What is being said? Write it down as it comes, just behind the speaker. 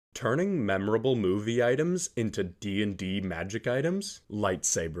Turning memorable movie items into D&D magic items?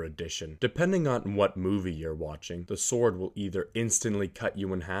 Lightsaber edition. Depending on what movie you're watching, the sword will either instantly cut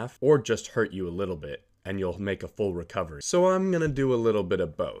you in half or just hurt you a little bit, and you'll make a full recovery. So I'm gonna do a little bit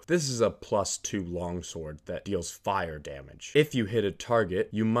of both. This is a +2 longsword that deals fire damage. If you hit a target,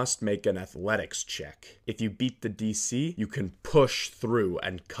 you must make an athletics check. If you beat the DC, you can push through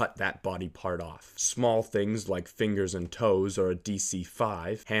and cut that body part off. Small things like fingers and toes are a DC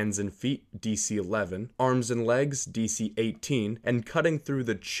 5, hands and feet DC 11, arms and legs DC 18, and cutting through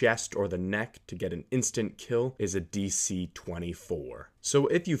the chest or the neck to get an instant kill is a DC 24. So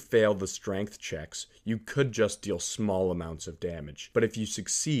if you fail the strength checks, you could just deal small amounts of damage. But if you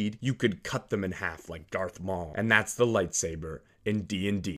succeed, you could cut them in half like Darth Maul. And that's the lightsaber in D&D.